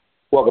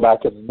Welcome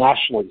back to the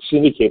nationally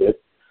syndicated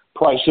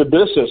Price of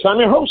Business. I'm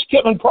your host,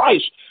 Kevin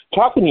Price,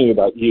 talking to you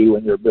about you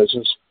and your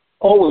business.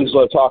 Always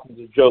love talking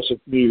to Joseph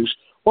Meuse,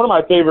 one of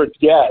my favorite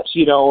guests.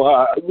 You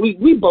know,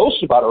 we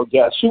boast about our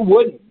guests. Who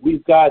wouldn't?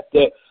 We've got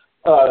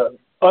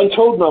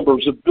untold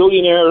numbers of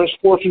billionaires,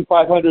 Fortune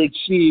 500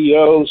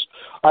 CEOs.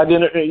 I've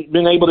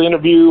been able to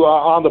interview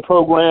on the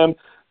program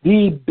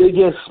the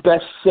biggest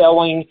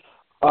best-selling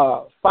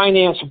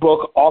finance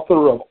book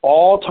author of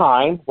all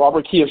time,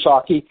 Robert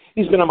Kiyosaki.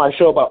 He's been on my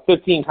show about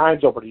 15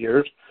 times over the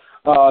years.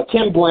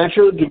 Tim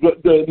Blanchard,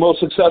 the most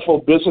successful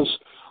business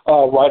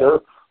writer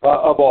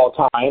of all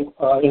time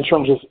in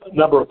terms of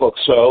number of books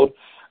sold.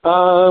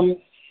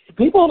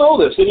 People know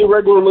this, any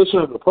regular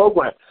listener to the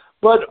program.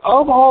 But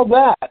of all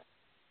that,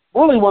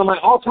 really one of my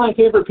all-time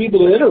favorite people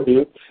to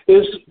interview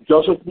is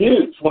Joseph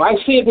Meuse. When I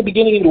see at the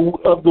beginning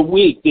of the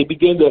week, they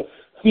begin to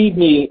feed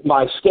me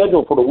my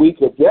schedule for the week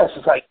of guests.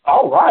 It's like,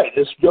 all right,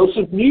 it's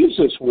Joseph Meuse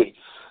this week.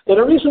 And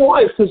the reason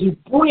why is because he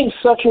brings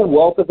such a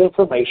wealth of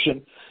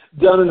information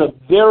done in a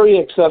very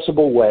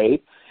accessible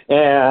way.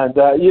 And,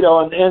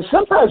 and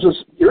sometimes what's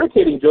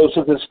irritating,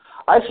 Joseph, is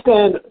I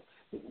spend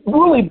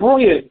really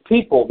brilliant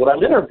people that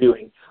I'm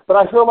interviewing, but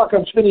I feel like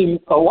I'm spending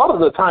a lot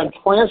of the time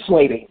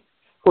translating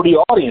for the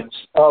audience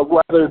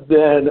rather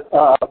than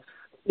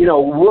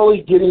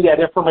really getting that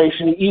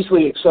information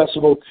easily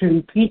accessible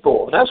to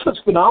people. And that's what's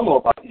phenomenal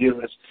about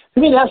you.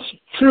 That's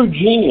true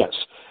genius,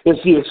 is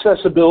the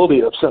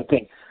accessibility of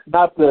something,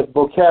 not the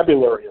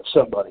vocabulary of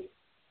somebody.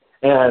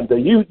 And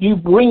you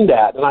bring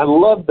that, and I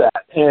love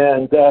that.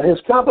 And his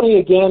company,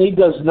 again, he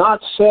does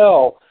not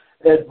sell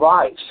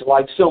advice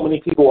like so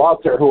many people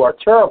out there who are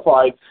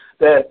terrified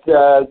that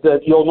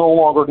you'll no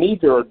longer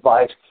need their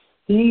advice.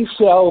 He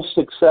sells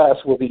success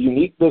with a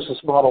unique business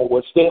model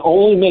which they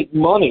only make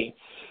money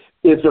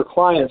if their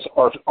clients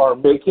are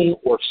making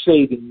or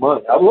saving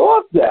money. I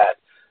love that.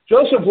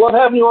 Joseph, love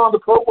having you on the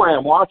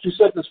program. Why don't you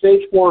set the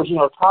stage for us in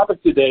our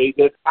topic today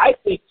that I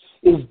think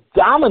is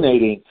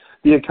dominating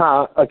the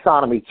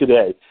economy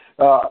today?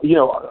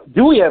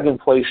 Do we have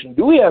inflation?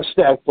 Do we have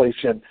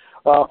stagflation?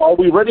 Are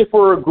we ready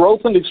for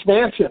growth and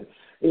expansion?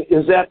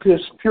 Is that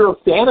just pure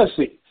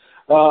fantasy?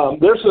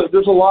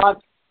 There's a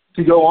lot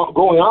to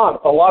going on,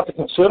 a lot to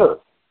consider.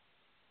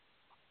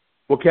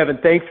 Well, Kevin,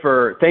 thanks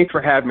for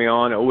having me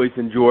on. I always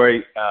enjoy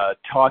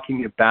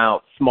talking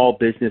about small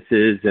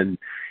businesses and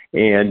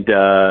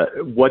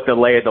what the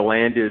lay of the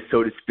land is,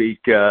 so to speak.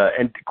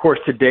 And of course,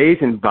 today's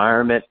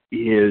environment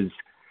is,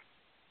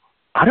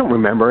 I don't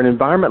remember an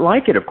environment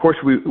like it. Of course,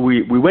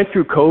 we went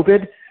through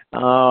COVID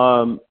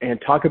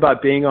and talk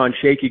about being on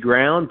shaky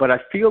ground, but I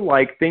feel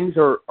like things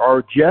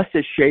are just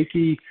as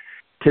shaky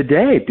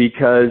today,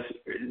 because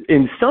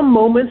in some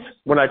moments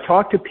when I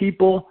talk to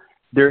people,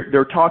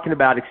 they're talking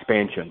about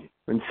expansion.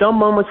 In some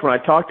moments when I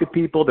talk to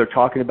people, they're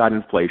talking about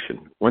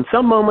inflation. When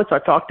some moments I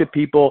talk to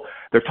people,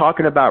 they're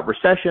talking about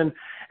recession.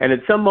 And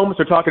in some moments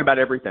they're talking about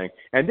everything.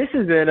 And this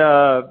is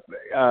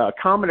a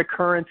common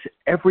occurrence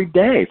every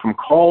day from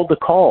call to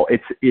call.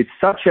 It's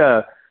such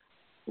a,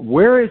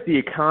 where is the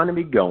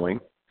economy going?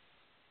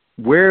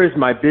 Where is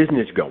my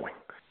business going?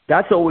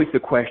 That's always the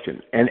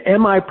question. And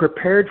am I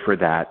prepared for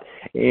that?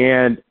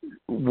 And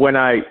when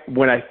I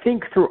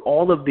think through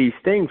all of these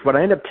things, what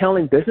I end up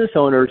telling business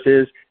owners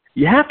is,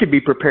 you have to be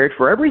prepared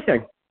for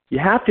everything. You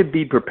have to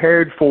be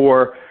prepared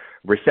for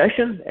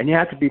recession, and you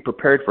have to be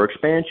prepared for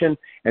expansion.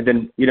 And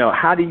then,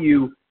 how do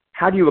you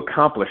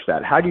accomplish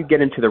that? How do you get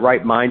into the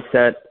right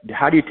mindset?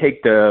 How do you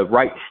take the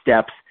right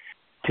steps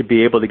to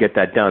be able to get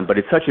that done? But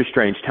it's such a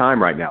strange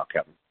time right now,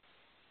 Kevin.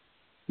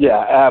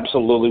 Yeah,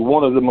 absolutely.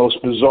 One of the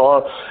most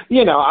bizarre.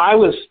 I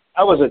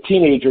was a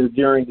teenager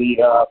during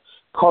the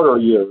Carter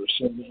years,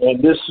 and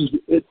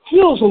it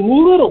feels a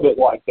little bit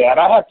like that.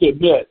 I have to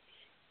admit.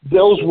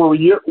 Those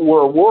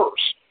were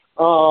worse,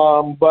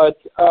 but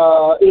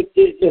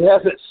it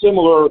has that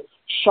similar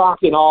shock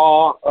and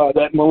awe,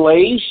 that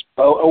malaise,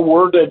 a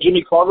word that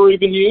Jimmy Carter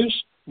even used,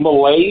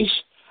 malaise,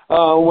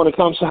 when it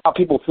comes to how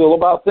people feel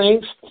about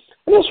things.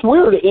 And it's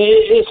weird.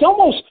 It's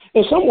almost,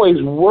 in some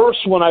ways, worse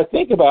when I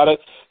think about it,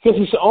 because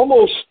it's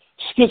almost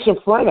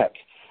schizophrenic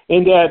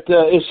in that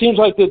it seems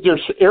like that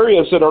there's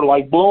areas that are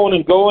like blowing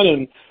and going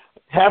and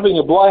having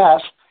a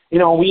blast.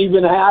 We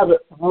even have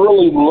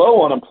really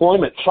low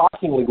unemployment,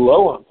 shockingly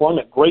low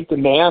unemployment, great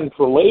demand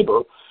for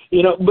labor,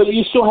 but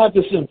you still have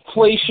this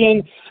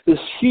inflation, this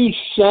huge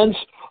sense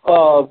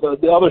of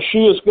the other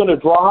shoe is going to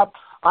drop.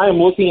 I am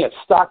looking at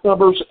stock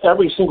numbers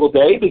every single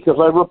day because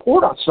I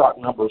report on stock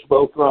numbers,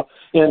 both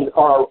in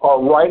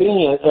our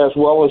writing as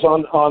well as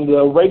on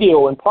the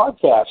radio and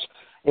podcasts.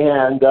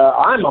 And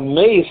I'm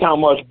amazed how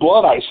much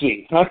blood I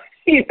see,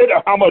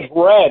 how much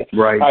red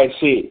I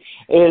see.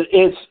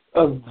 It's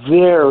a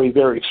very,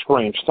 very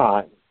strange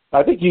time.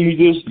 I think you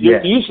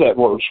use that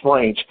word,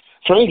 strange.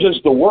 Strange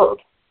is the word.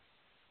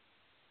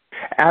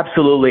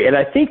 Absolutely. And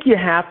I think you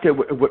have to,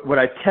 what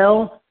I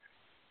tell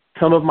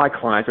some of my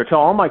clients, or tell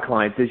all my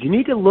clients, is you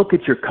need to look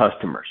at your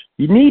customers.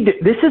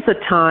 This is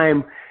a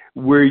time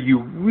where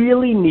you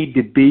really need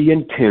to be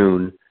in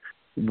tune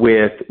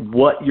with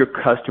what your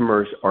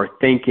customers are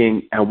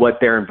thinking and what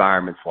their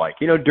environment's like.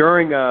 You know,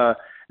 during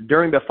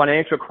the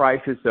financial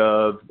crisis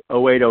of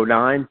 08,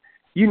 09,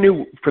 you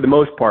knew for the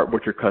most part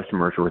what your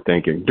customers were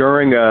thinking.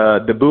 During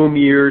the boom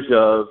years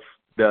of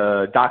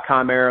the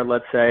dot-com era,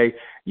 let's say,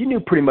 you knew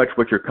pretty much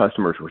what your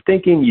customers were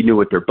thinking. You knew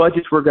what their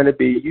budgets were going to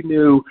be. You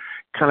knew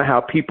kind of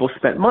how people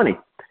spent money.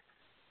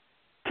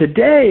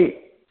 Today,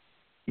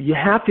 you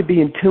have to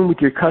be in tune with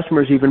your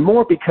customers even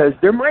more, because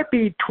there might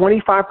be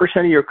 25%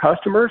 of your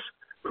customers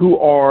who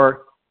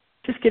are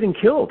just getting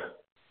killed.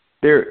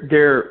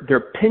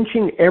 They're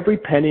pinching every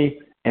penny,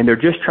 and they're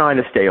just trying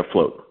to stay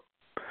afloat.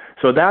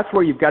 So that's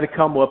where you've got to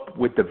come up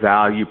with the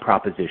value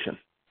proposition.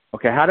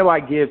 Okay, how do I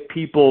give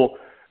people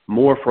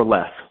more for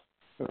less?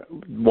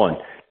 One.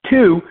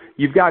 Two,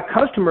 you've got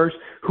customers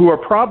who are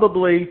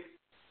probably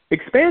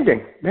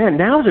expanding. Man,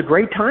 now's a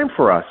great time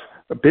for us.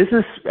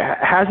 Business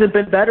hasn't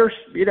been better,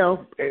 you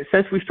know,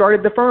 since we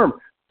started the firm,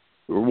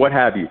 or what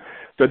have you.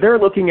 So they're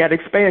looking at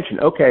expansion.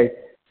 Okay,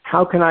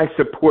 how can I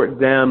support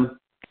them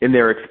in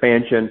their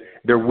expansion?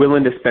 They're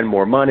willing to spend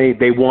more money.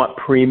 They want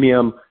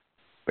premium.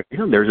 But, you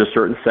know, there's a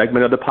certain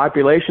segment of the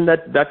population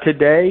that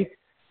today,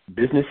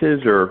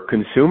 businesses or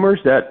consumers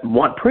that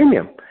want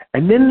premium.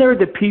 And then there are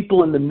the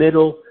people in the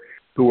middle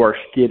who are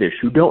skittish,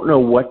 who don't know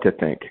what to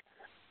think.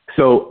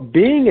 So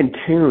being in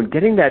tune,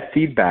 getting that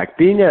feedback,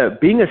 being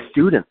a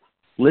student,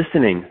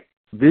 listening,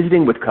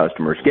 visiting with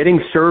customers, getting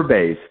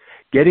surveys,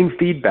 getting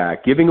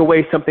feedback, giving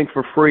away something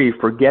for free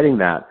for getting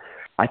that,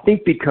 I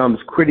think becomes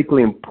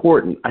critically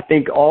important. I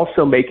think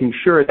also making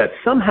sure that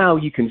somehow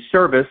you can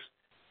service,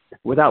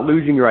 without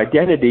losing your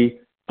identity,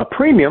 a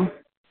premium.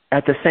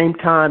 At the same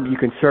time, you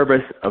can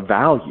service a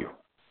value.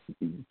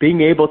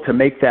 Being able to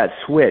make that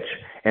switch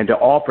and to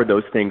offer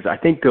those things, I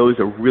think, goes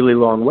a really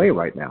long way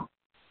right now.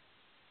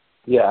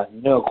 Yeah,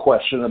 no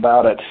question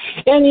about it.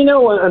 And, you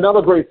know,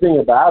 another great thing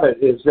about it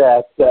is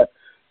that,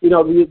 you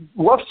know, the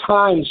rough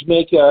times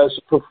make us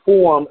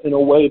perform in a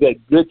way that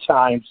good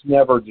times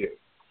never do.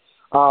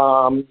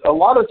 A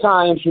lot of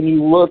times when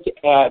you look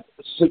at,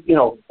 you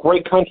know,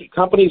 great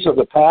companies of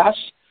the past,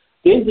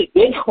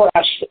 they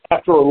crashed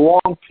after a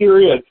long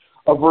period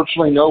of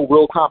virtually no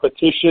real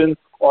competition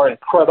or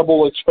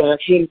incredible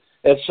expansion,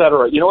 et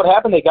cetera. You know what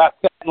happened? They got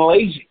fat and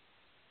lazy.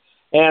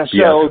 And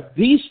so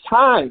these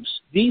times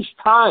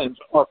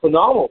are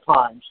phenomenal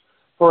times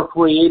for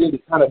creating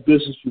the kind of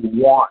business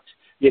you want,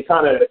 the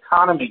kind of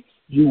economy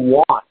you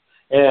want.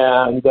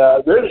 And,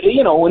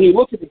 you know, when you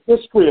look at the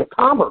history of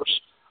commerce,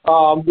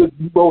 the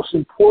most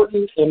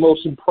important and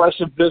most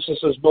impressive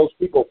businesses most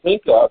people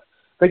think of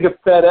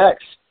FedEx,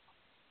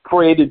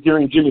 created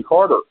during Jimmy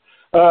Carter.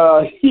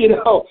 You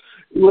know,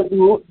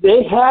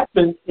 they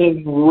happen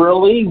in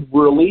really,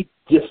 really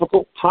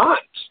difficult times.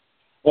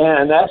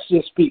 And that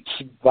just speaks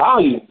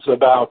volumes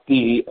about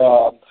the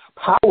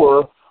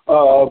power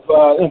of,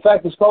 in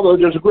fact,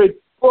 there's a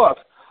great book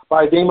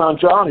by Damon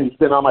John, who's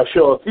been on my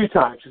show a few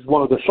times. He's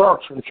one of the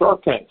sharks from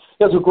Shark Tank.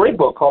 He has a great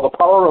book called The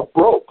Power of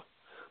Broke.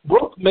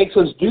 Broke makes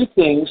us do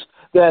things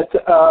that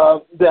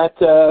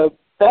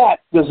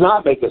does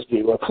not make us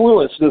do.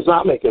 Affluence does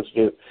not make us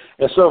do.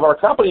 And so if our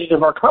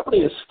company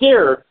is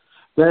scared,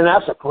 then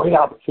that's a great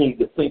opportunity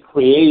to think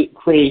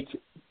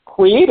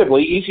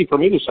creatively, easy for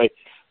me to say,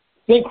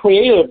 think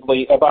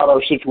creatively about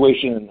our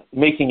situation and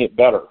making it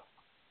better.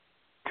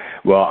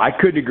 Well, I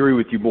couldn't agree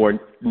with you more.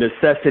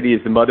 Necessity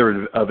is the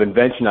mother of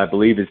invention, I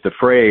believe, is the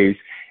phrase.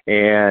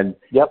 And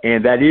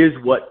and that is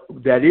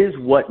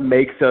what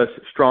makes us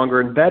stronger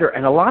and better.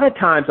 And a lot of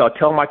times I'll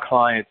tell my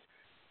clients,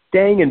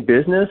 staying in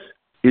business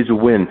is a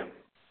win.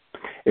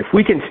 If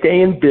we can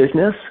stay in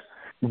business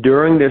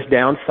during this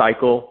down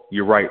cycle,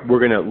 you're right, we're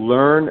going to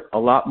learn a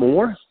lot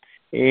more,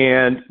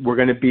 and we're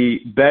going to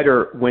be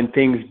better when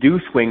things do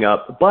swing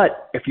up.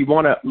 But if you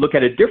want to look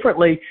at it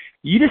differently,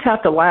 you just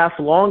have to last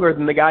longer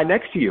than the guy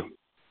next to you,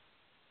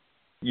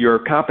 your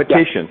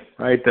competition,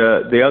 right?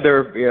 The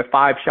other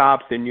 5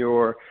 shops in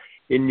your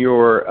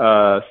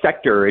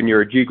sector, in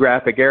your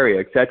geographic area,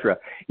 et cetera.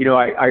 You know,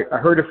 I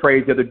heard a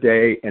phrase the other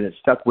day, and it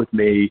stuck with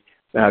me.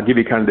 I'll give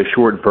you kind of the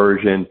short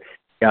version.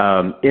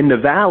 In the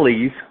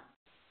valleys,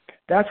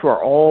 that's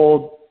where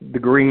all the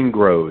green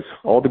grows,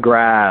 all the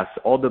grass,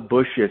 all the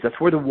bushes. That's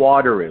where the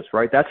water is,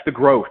 right? That's the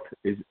growth.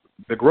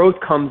 The growth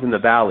comes in the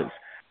valleys.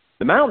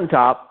 The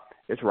mountaintop,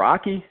 it's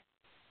rocky.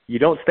 You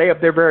don't stay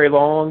up there very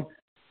long.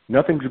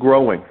 Nothing's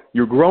growing.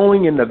 You're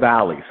growing in the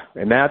valleys,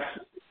 and that's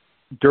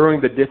during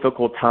the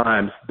difficult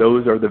times.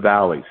 Those are the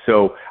valleys.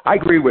 So I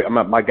agree with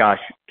my gosh,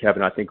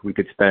 Kevin. I think we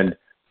could spend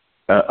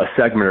a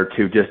segment or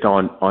two just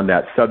on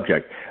that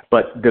subject.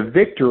 But the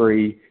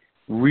victory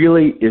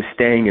really is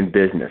staying in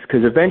business,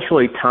 because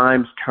eventually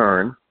times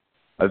turn.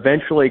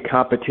 Eventually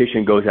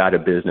competition goes out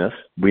of business.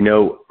 We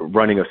know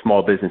running a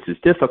small business is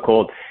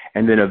difficult.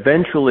 And then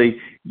eventually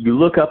you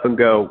look up and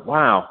go,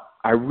 wow,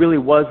 I really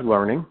was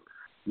learning.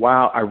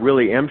 Wow, I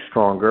really am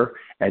stronger.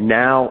 And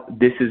now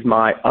this is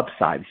my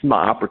upside. This is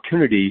my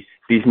opportunity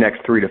these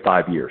next 3 to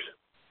 5 years.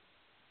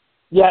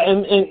 Yeah,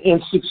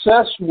 and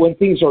success when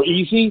things are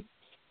easy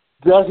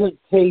doesn't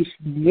taste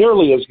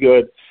nearly as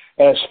good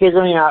as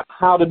figuring out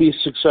how to be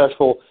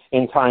successful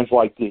in times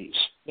like these.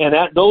 And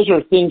those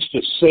are things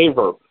to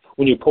savor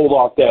when you pulled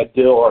off that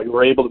deal, or you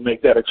were able to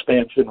make that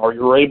expansion, or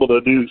you were able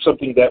to do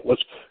something that was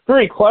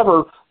very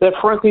clever that,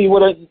 frankly, you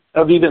wouldn't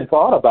have even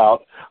thought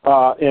about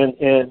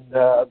in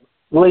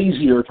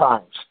lazier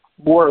times,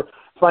 more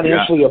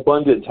financially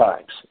abundant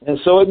times. And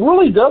so it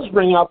really does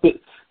bring out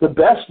the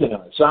best in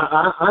us.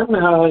 I'm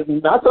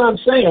not that I'm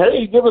saying,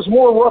 hey, give us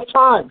more rough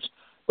times,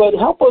 but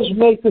help us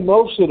make the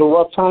most of the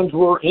rough times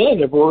we're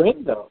in if we're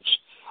in those.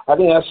 I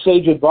think that's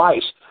sage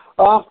advice.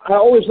 I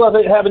always love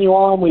having you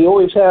on. We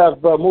always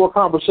have more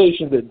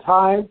conversation than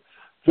time.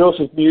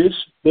 Joseph Meuse,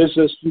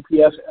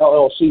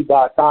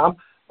 businessgpsllc.com.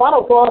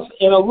 Final thoughts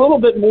and a little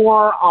bit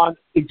more on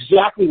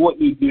exactly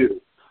what you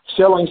do,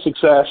 selling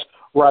success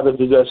rather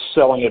than just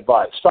selling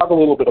advice. Talk a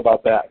little bit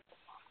about that.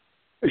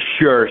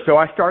 Sure. So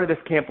I started this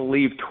Can't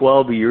Believe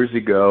 12 years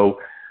ago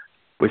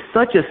with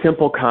such a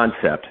simple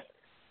concept.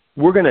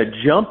 We're going to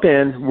jump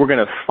in, we're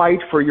going to fight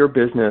for your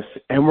business,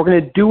 and we're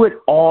going to do it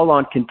all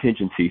on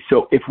contingency.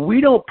 So if we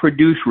don't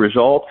produce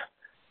results,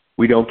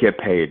 we don't get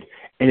paid.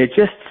 And it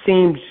just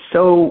seemed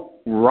so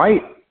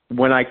right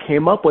when I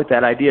came up with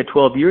that idea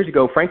 12 years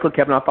ago. Frankly,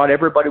 Kevin, I thought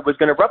everybody was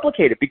going to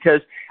replicate it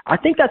because I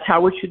think that's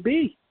how it should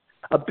be.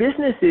 A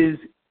business is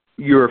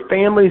your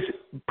family's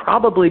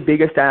probably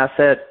biggest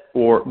asset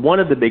or one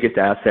of the biggest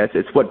assets.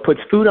 It's what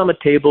puts food on the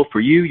table for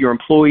you, your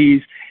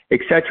employees,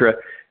 etc.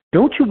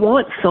 Don't you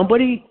want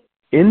somebody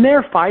in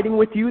there fighting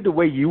with you the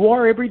way you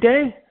are every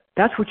day?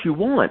 That's what you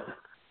want.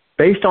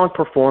 Based on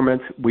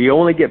performance, we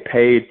only get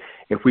paid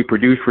if we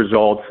produce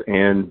results,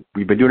 and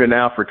we've been doing it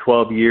now for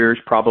 12 years,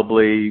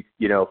 probably,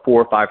 4,000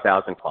 or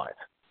 5,000 clients.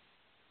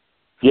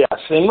 Yes,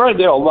 and right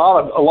there, a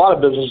lot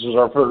of businesses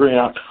are figuring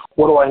out,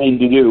 what do I need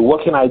to do?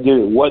 What can I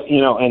do?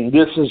 And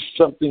this is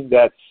something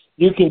that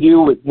you can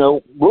do with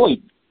no risk,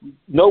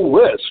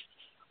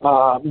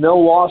 no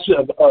loss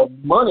of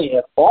money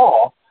at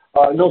all.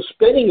 No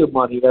spending of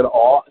money at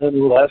all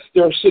unless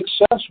they're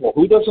successful.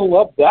 Who doesn't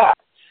love that?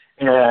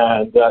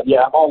 And,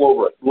 I'm all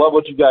over it. Love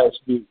what you guys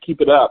do. Keep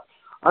it up.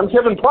 I'm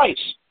Kevin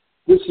Price.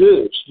 This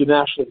is the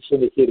nationally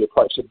syndicated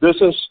Price of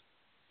Business.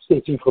 Stay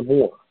tuned for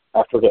more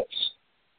after this.